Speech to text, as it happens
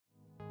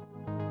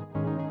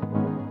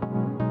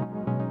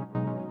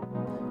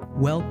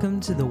Welcome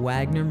to the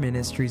Wagner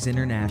Ministries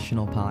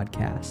International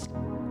podcast.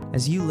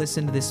 As you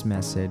listen to this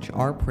message,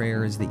 our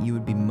prayer is that you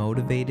would be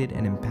motivated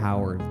and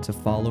empowered to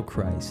follow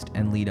Christ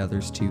and lead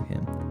others to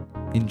Him.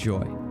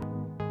 Enjoy.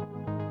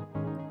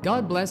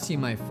 God bless you,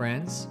 my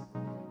friends.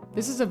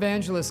 This is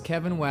Evangelist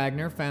Kevin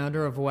Wagner,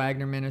 founder of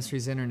Wagner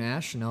Ministries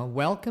International,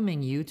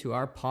 welcoming you to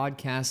our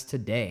podcast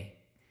today.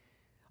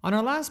 On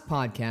our last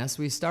podcast,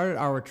 we started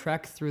our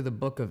trek through the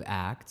book of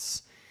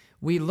Acts.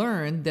 We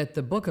learned that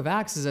the book of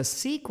Acts is a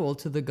sequel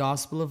to the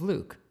Gospel of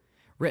Luke,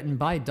 written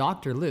by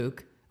Dr.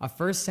 Luke, a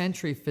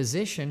first-century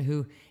physician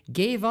who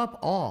gave up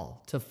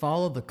all to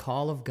follow the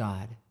call of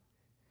God.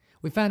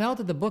 We found out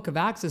that the book of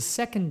Acts is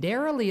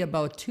secondarily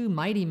about two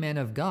mighty men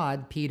of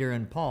God, Peter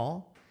and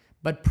Paul,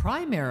 but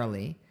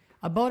primarily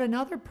about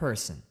another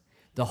person,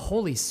 the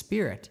Holy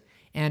Spirit,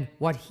 and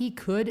what he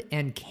could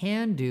and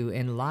can do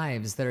in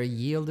lives that are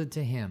yielded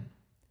to him.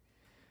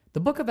 The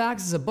book of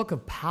Acts is a book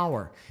of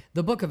power.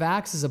 The book of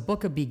Acts is a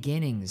book of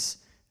beginnings.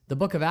 The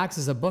book of Acts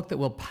is a book that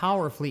will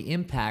powerfully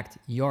impact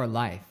your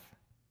life.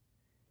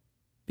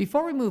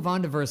 Before we move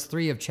on to verse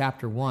 3 of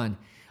chapter 1,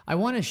 I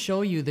want to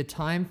show you the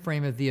time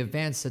frame of the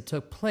events that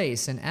took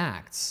place in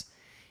Acts.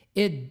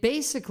 It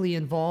basically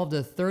involved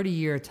a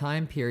 30-year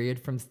time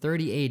period from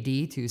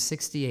 30 AD to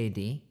 60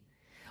 AD.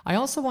 I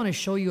also want to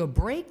show you a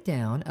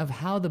breakdown of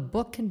how the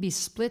book can be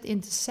split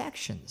into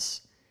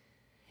sections.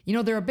 You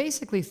know, there are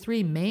basically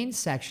three main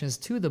sections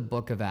to the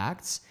book of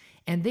Acts,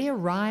 and they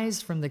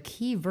arise from the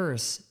key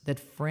verse that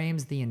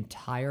frames the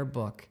entire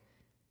book.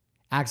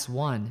 Acts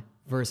 1,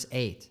 verse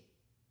 8.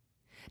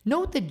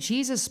 Note that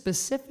Jesus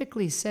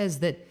specifically says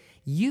that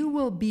you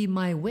will be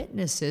my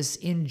witnesses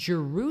in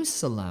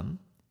Jerusalem,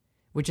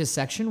 which is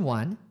section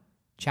 1,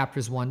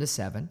 chapters 1 to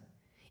 7,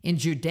 in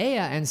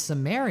Judea and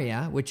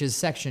Samaria, which is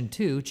section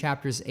 2,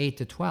 chapters 8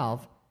 to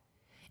 12,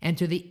 and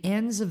to the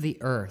ends of the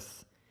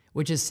earth,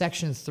 which is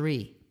section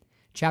 3,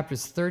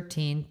 chapters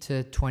 13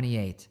 to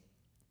 28.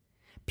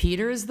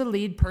 Peter is the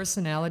lead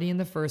personality in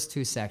the first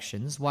two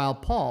sections, while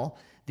Paul,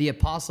 the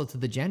apostle to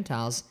the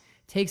Gentiles,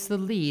 takes the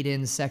lead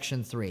in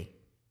section 3.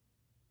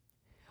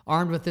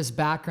 Armed with this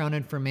background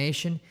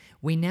information,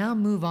 we now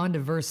move on to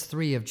verse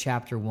 3 of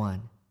chapter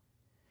 1.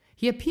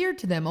 He appeared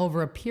to them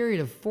over a period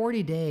of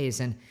 40 days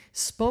and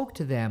spoke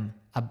to them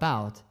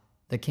about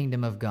the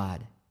kingdom of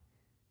God.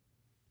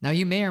 Now,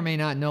 you may or may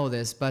not know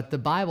this, but the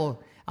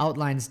Bible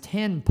outlines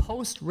 10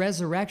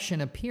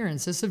 post-resurrection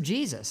appearances of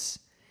Jesus.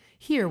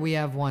 Here we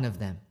have one of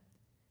them.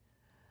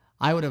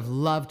 I would have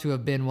loved to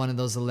have been one of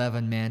those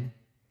 11 men.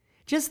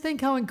 Just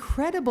think how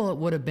incredible it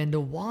would have been to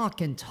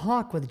walk and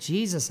talk with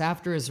Jesus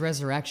after his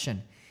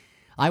resurrection.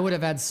 I would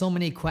have had so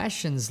many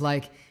questions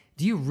like,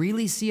 do you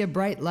really see a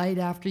bright light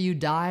after you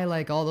die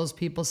like all those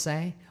people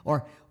say?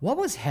 Or what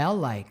was hell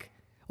like?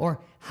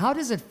 Or how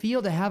does it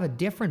feel to have a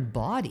different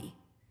body?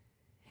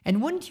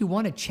 And wouldn't you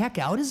want to check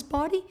out his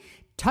body?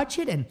 Touch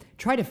it and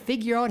try to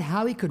figure out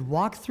how he could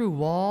walk through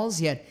walls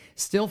yet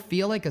still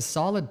feel like a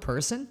solid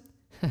person?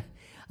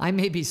 I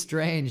may be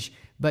strange,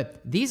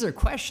 but these are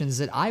questions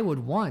that I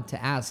would want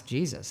to ask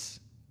Jesus.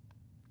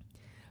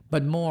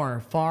 But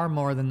far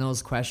more than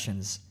those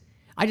questions.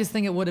 I just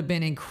think it would have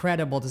been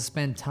incredible to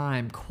spend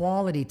time,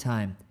 quality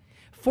time,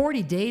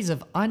 40 days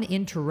of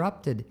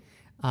uninterrupted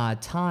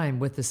time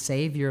with the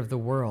Savior of the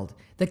world,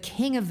 the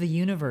King of the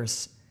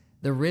universe,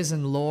 the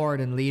risen Lord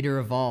and leader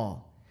of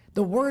all.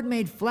 The Word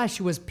made flesh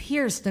who was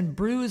pierced and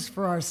bruised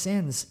for our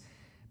sins,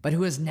 but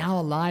who is now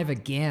alive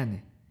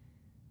again.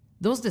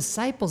 Those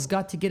disciples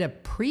got to get a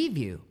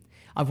preview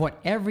of what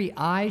every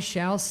eye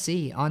shall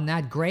see on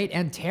that great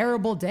and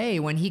terrible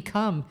day when he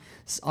comes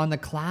on the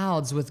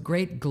clouds with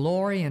great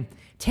glory and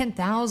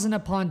 10,000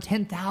 upon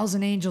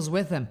 10,000 angels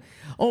with him.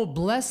 Oh,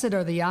 blessed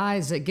are the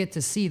eyes that get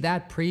to see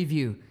that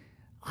preview.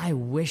 I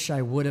wish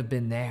I would have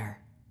been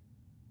there.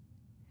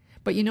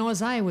 But you know,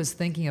 as I was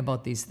thinking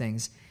about these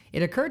things,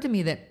 it occurred to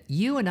me that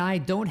you and I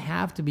don't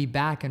have to be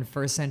back in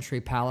first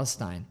century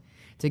Palestine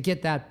to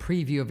get that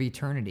preview of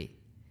eternity,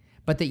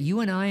 but that you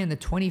and I in the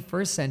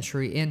 21st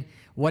century, in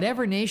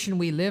whatever nation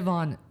we live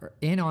on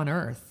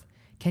earth,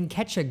 can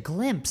catch a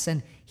glimpse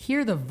and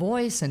hear the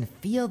voice and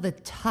feel the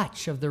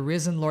touch of the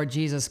risen Lord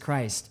Jesus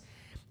Christ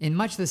in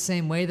much the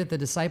same way that the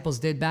disciples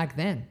did back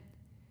then.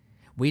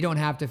 We don't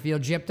have to feel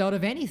gypped out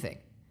of anything.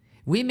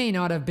 We may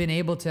not have been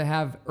able to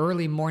have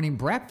early morning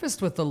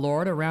breakfast with the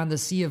Lord around the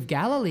Sea of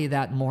Galilee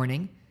that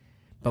morning,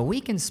 but we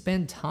can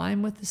spend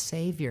time with the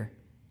Savior,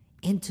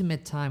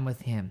 intimate time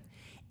with Him,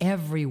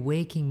 every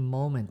waking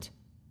moment,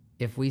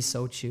 if we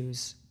so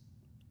choose.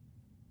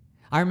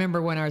 I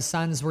remember when our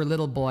sons were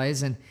little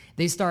boys and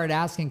they started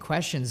asking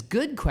questions,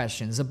 good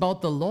questions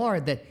about the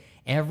Lord that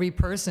every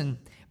person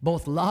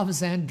both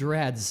loves and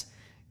dreads.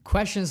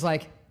 Questions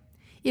like,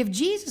 if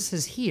Jesus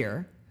is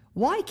here,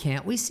 why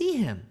can't we see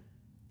Him?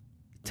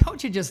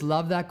 Don't you just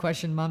love that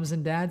question, moms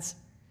and dads?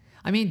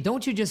 I mean,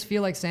 don't you just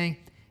feel like saying,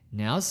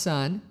 now,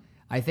 son,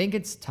 I think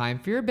it's time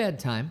for your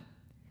bedtime.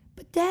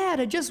 But Dad,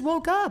 I just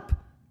woke up.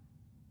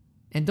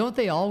 And don't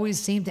they always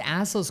seem to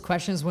ask those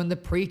questions when the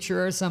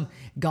preacher or some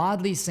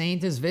godly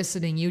saint is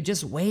visiting you,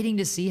 just waiting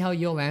to see how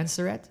you'll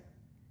answer it?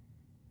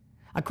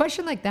 A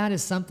question like that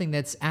is something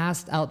that's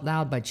asked out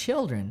loud by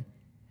children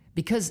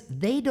because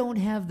they don't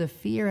have the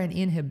fear and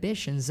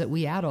inhibitions that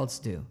we adults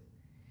do.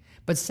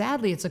 But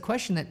sadly, it's a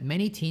question that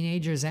many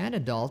teenagers and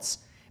adults,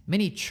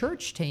 many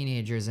church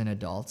teenagers and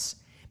adults,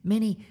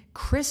 many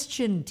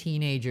Christian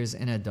teenagers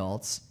and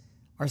adults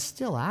are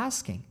still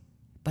asking,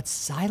 but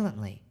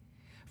silently,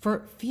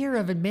 for fear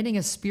of admitting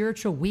a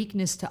spiritual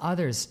weakness to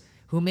others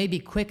who may be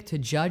quick to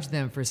judge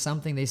them for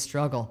something they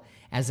struggle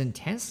as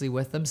intensely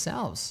with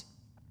themselves.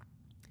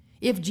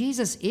 If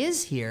Jesus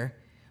is here,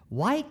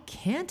 why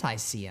can't I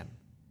see him?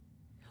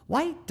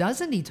 Why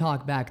doesn't he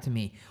talk back to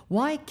me?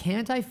 Why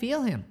can't I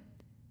feel him?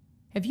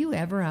 Have you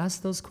ever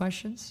asked those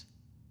questions?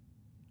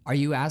 Are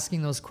you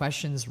asking those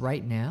questions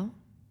right now?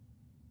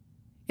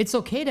 It's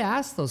okay to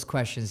ask those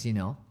questions,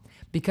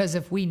 because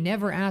if we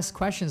never ask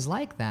questions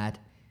like that,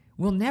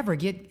 we'll never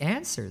get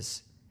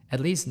answers, at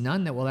least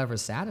none that will ever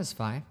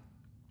satisfy.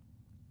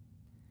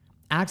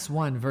 Acts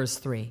 1, verse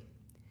 3.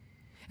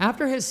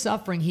 After his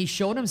suffering, he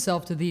showed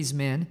himself to these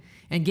men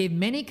and gave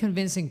many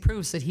convincing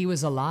proofs that he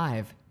was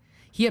alive.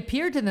 He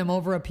appeared to them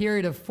over a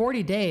period of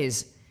 40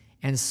 days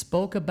and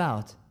spoke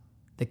about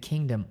the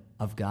kingdom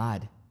of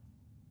God.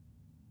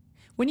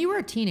 When you were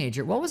a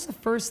teenager, what was the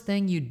first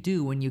thing you'd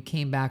do when you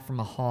came back from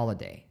a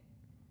holiday?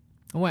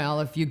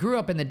 Well, if you grew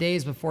up in the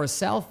days before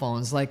cell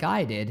phones like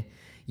I did,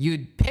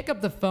 you'd pick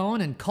up the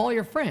phone and call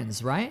your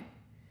friends, right?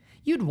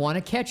 You'd want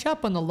to catch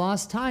up on the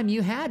lost time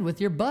you had with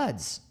your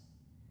buds.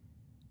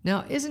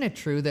 Now, isn't it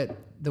true that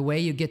the way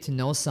you get to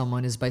know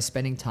someone is by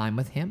spending time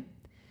with him?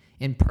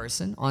 In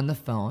person, on the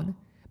phone,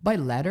 by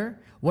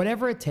letter,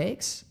 whatever it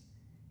takes?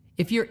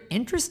 If you're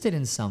interested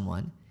in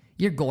someone,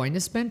 you're going to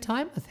spend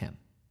time with him.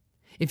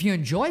 If you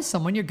enjoy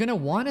someone, you're going to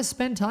want to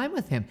spend time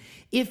with him.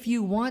 If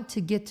you want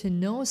to get to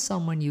know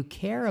someone you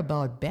care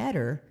about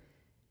better,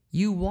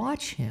 you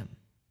watch him.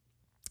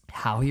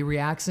 How he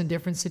reacts in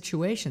different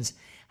situations.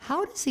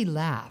 How does he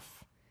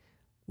laugh?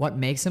 What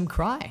makes him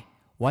cry?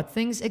 What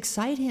things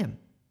excite him?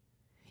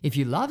 If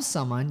you love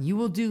someone, you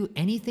will do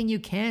anything you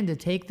can to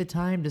take the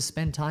time to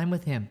spend time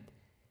with him.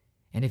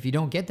 And if you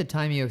don't get the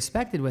time you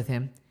expected with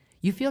him,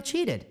 you feel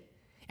cheated.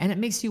 And it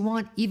makes you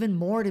want even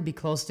more to be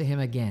close to him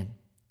again.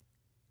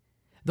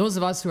 Those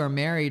of us who are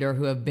married or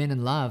who have been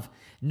in love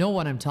know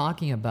what I'm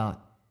talking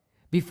about.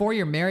 Before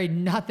you're married,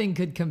 nothing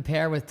could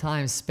compare with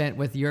time spent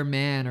with your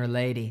man or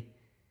lady.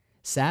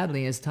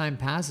 Sadly, as time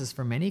passes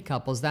for many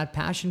couples, that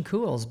passion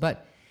cools.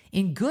 But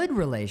in good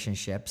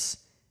relationships,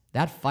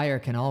 that fire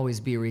can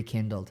always be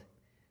rekindled.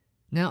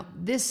 Now,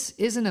 this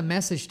isn't a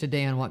message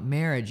today on what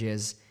marriage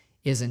is,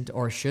 isn't,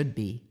 or should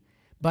be,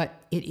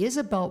 but it is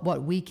about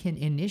what we can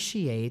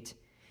initiate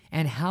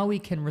and how we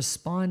can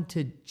respond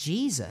to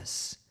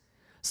Jesus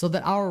so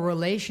that our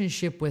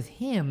relationship with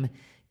him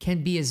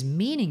can be as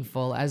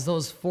meaningful as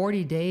those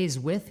 40 days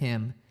with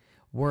him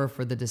were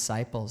for the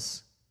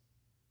disciples.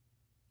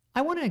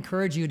 I want to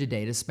encourage you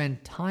today to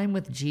spend time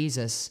with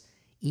Jesus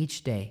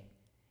each day,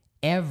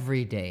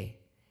 every day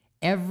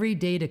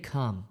to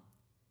come.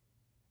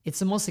 It's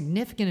the most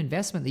significant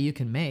investment that you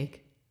can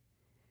make.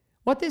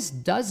 What this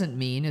doesn't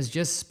mean is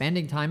just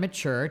spending time at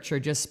church or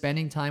just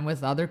spending time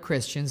with other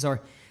Christians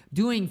or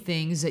doing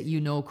things that you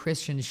know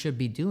Christians should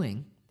be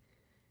doing.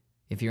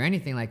 If you're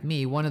anything like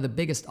me, one of the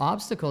biggest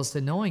obstacles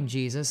to knowing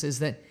Jesus is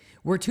that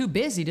we're too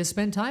busy to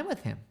spend time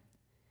with him.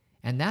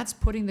 And that's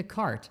putting the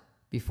cart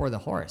before the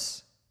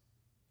horse.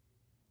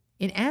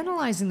 In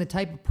analyzing the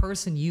type of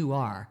person you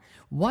are,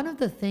 one of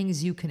the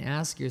things you can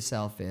ask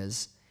yourself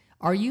is,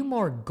 are you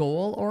more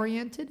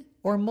goal-oriented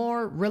or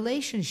more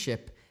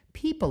relationship,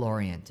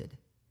 people-oriented?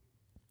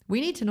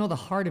 We need to know the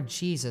heart of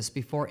Jesus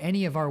before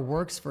any of our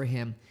works for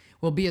him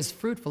will be as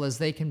fruitful as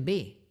they can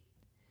be.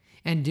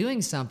 And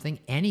doing something,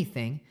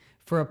 anything,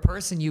 for a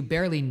person you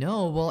barely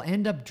know will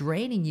end up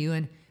draining you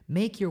and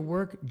make your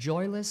work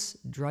joyless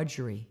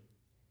drudgery.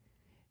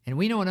 And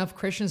we know enough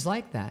Christians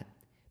like that.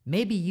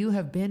 Maybe you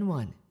have been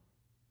one.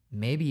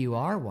 Maybe you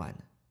are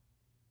one.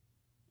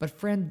 But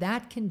friend,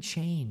 that can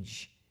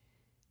change.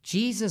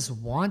 Jesus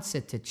wants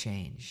it to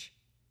change.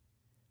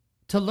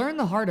 To learn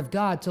the heart of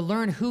God, to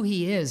learn who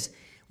he is,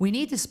 we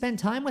need to spend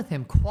time with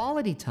him,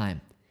 quality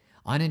time,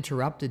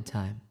 uninterrupted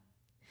time.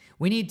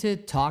 We need to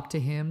talk to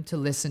him, to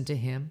listen to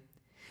him.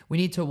 We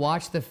need to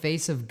watch the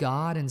face of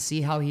God and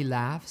see how he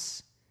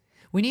laughs.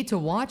 We need to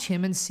watch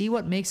him and see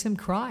what makes him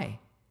cry.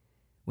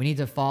 We need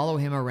to follow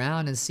him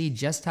around and see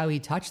just how he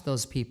touched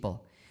those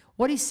people,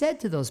 what he said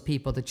to those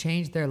people to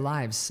change their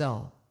lives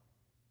so.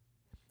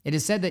 It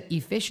is said that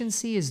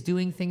efficiency is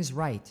doing things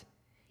right.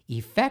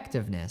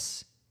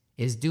 Effectiveness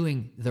is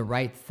doing the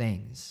right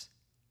things.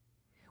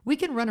 We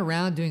can run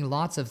around doing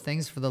lots of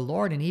things for the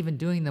Lord and even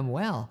doing them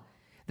well.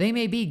 They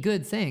may be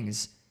good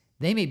things.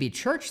 They may be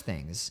church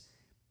things.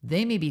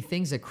 They may be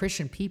things that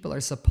Christian people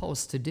are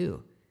supposed to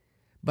do.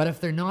 But if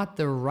they're not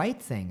the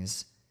right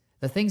things,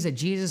 the things that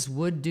Jesus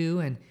would do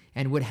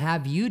and would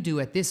have you do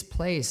at this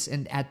place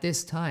and at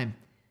this time,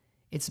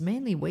 it's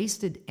mainly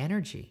wasted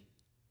energy.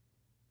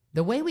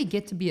 The way we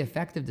get to be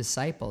effective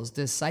disciples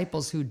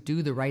who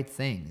do the right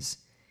things,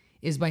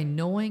 is by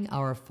knowing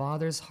our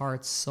Father's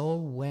heart so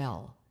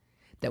well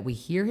that we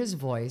hear his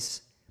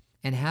voice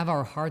and have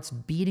our hearts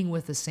beating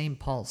with the same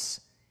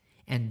pulse,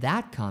 and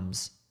that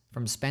comes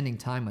from spending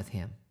time with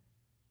him.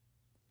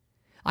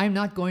 I am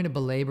not going to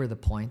belabor the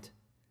point.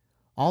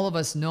 All of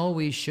us know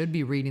we should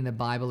be reading the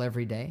Bible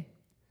every day.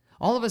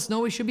 All of us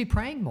know we should be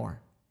praying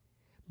more.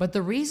 But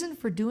the reason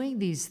for doing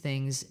these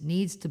things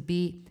needs to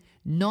be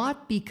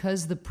not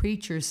because the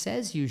preacher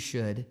says you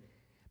should,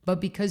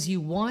 but because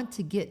you want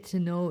to get to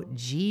know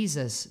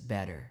Jesus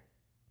better.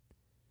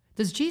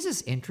 Does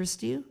Jesus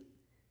interest you?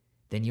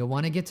 Then you'll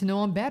want to get to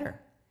know him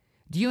better.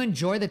 Do you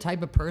enjoy the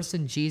type of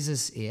person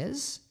Jesus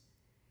is?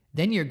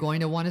 Then you're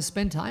going to want to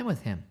spend time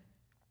with him.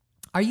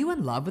 Are you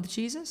in love with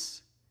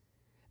Jesus?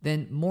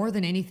 Then more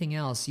than anything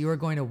else, you are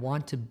going to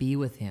want to be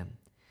with him,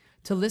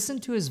 to listen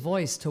to his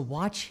voice, to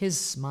watch his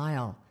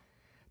smile,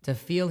 to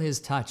feel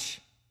his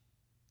touch,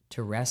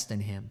 to rest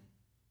in him.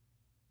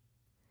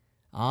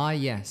 Ah,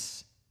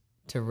 yes,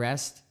 to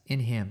rest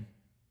in him.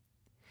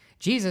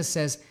 Jesus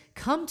says,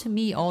 "Come to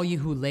me, all you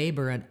who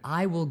labor, and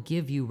I will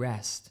give you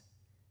rest."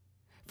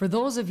 For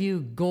those of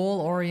you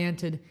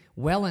goal-oriented,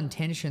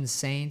 well-intentioned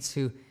saints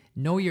who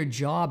know your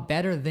job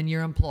better than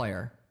your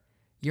employer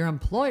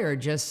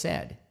just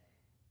said,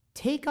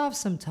 "Take off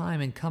some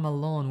time and come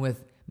alone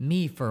with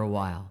me for a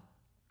while."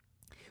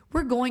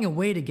 We're going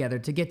away together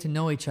to get to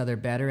know each other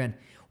better, and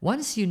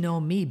once you know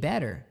me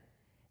better,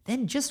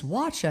 then just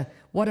watch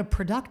what a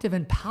productive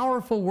and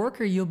powerful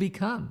worker you'll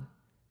become.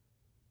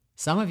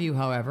 Some of you,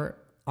 however,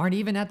 aren't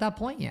even at that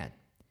point yet.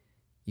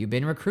 You've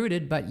been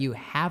recruited, but you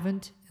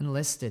haven't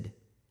enlisted.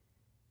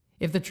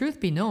 If the truth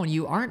be known,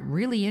 you aren't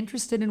really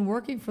interested in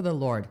working for the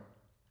Lord,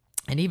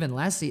 and even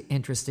less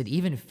interested,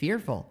 even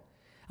fearful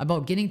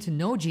about getting to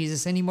know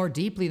Jesus any more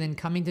deeply than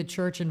coming to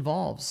church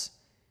involves.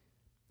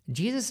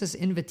 Jesus'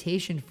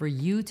 invitation for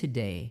you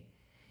today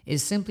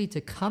is simply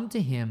to come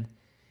to him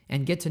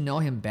and get to know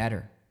him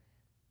better.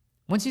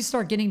 Once you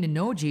start getting to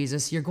know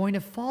Jesus, you're going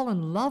to fall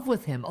in love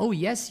with him. Oh,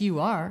 yes, you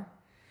are.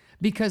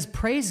 Because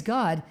praise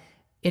God,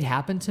 it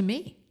happened to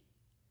me.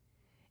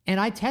 And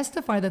I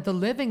testify that the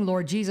living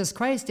Lord Jesus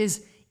Christ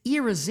is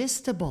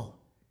irresistible.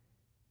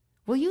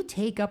 Will you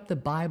take up the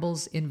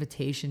Bible's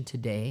invitation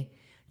today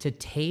to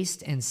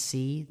taste and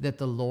see that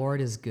the Lord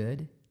is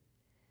good?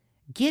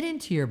 Get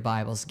into your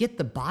Bibles. Get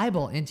the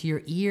Bible into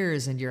your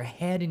ears and your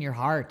head and your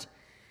heart.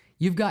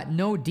 You've got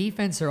no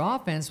defense or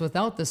offense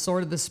without the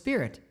sword of the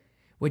Spirit,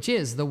 which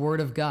is the Word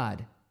of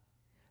God.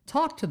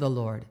 Talk to the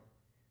Lord.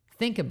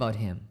 Think about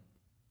him.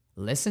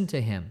 Listen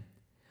to him.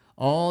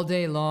 All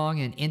day long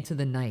and into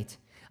the night.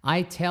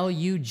 I tell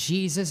you,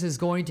 Jesus is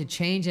going to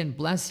change and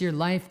bless your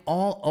life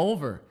all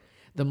over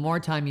the more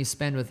time you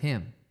spend with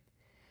him.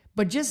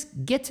 But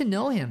just get to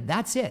know him.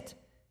 That's it.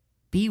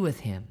 Be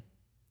with him.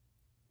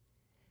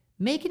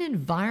 Make an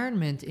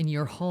environment in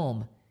your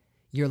home,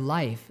 your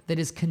life, that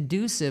is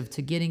conducive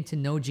to getting to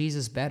know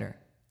Jesus better.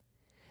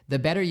 The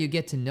better you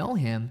get to know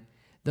him,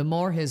 the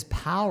more his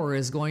power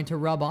is going to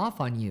rub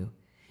off on you.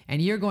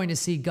 And you're going to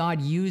see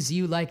God use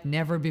you like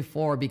never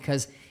before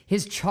because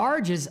his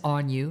charge is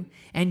on you,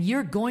 and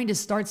you're going to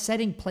start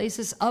setting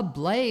places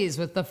ablaze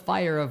with the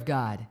fire of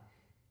God.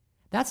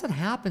 That's what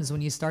happens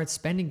when you start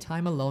spending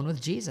time alone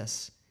with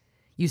Jesus.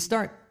 You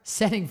start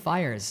setting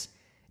fires.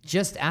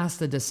 Just ask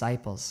the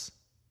disciples.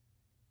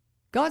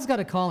 God's got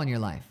a call in your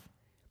life.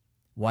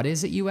 What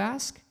is it, you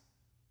ask?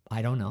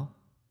 I don't know,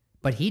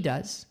 but he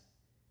does.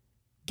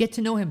 Get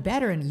to know him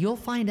better and you'll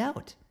find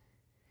out.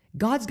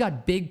 God's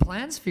got big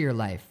plans for your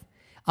life,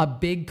 a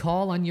big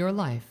call on your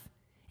life.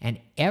 And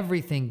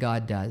everything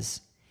God does,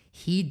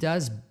 he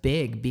does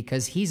big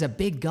because he's a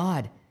big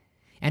God.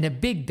 And a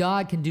big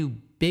God can do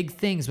big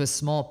things with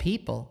small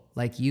people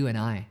like you and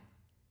I.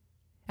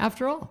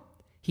 After all,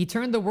 he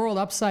turned the world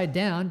upside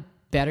down,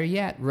 better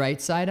yet, right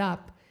side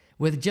up,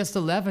 with just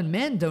 11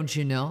 men, don't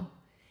you know?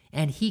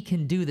 And he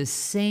can do the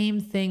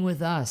same thing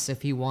with us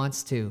if he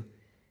wants to.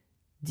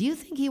 Do you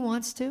think he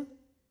wants to?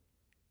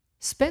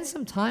 Spend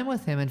some time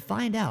with him and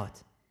find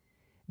out.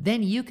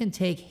 Then you can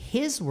take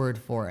his word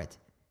for it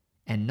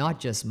and not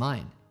just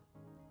mine.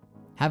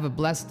 Have a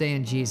blessed day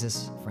in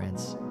Jesus,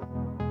 friends.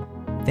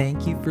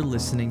 Thank you for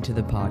listening to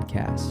the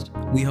podcast.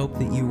 We hope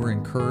that you were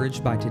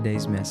encouraged by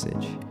today's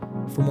message.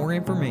 For more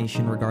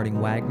information regarding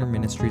Wagner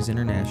Ministries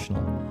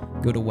International,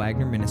 go to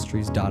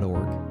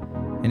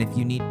wagnerministries.org. And if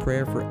you need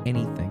prayer for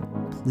anything,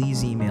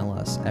 please email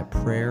us at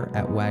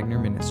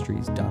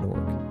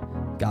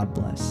prayer@wagnerministries.org. God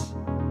bless.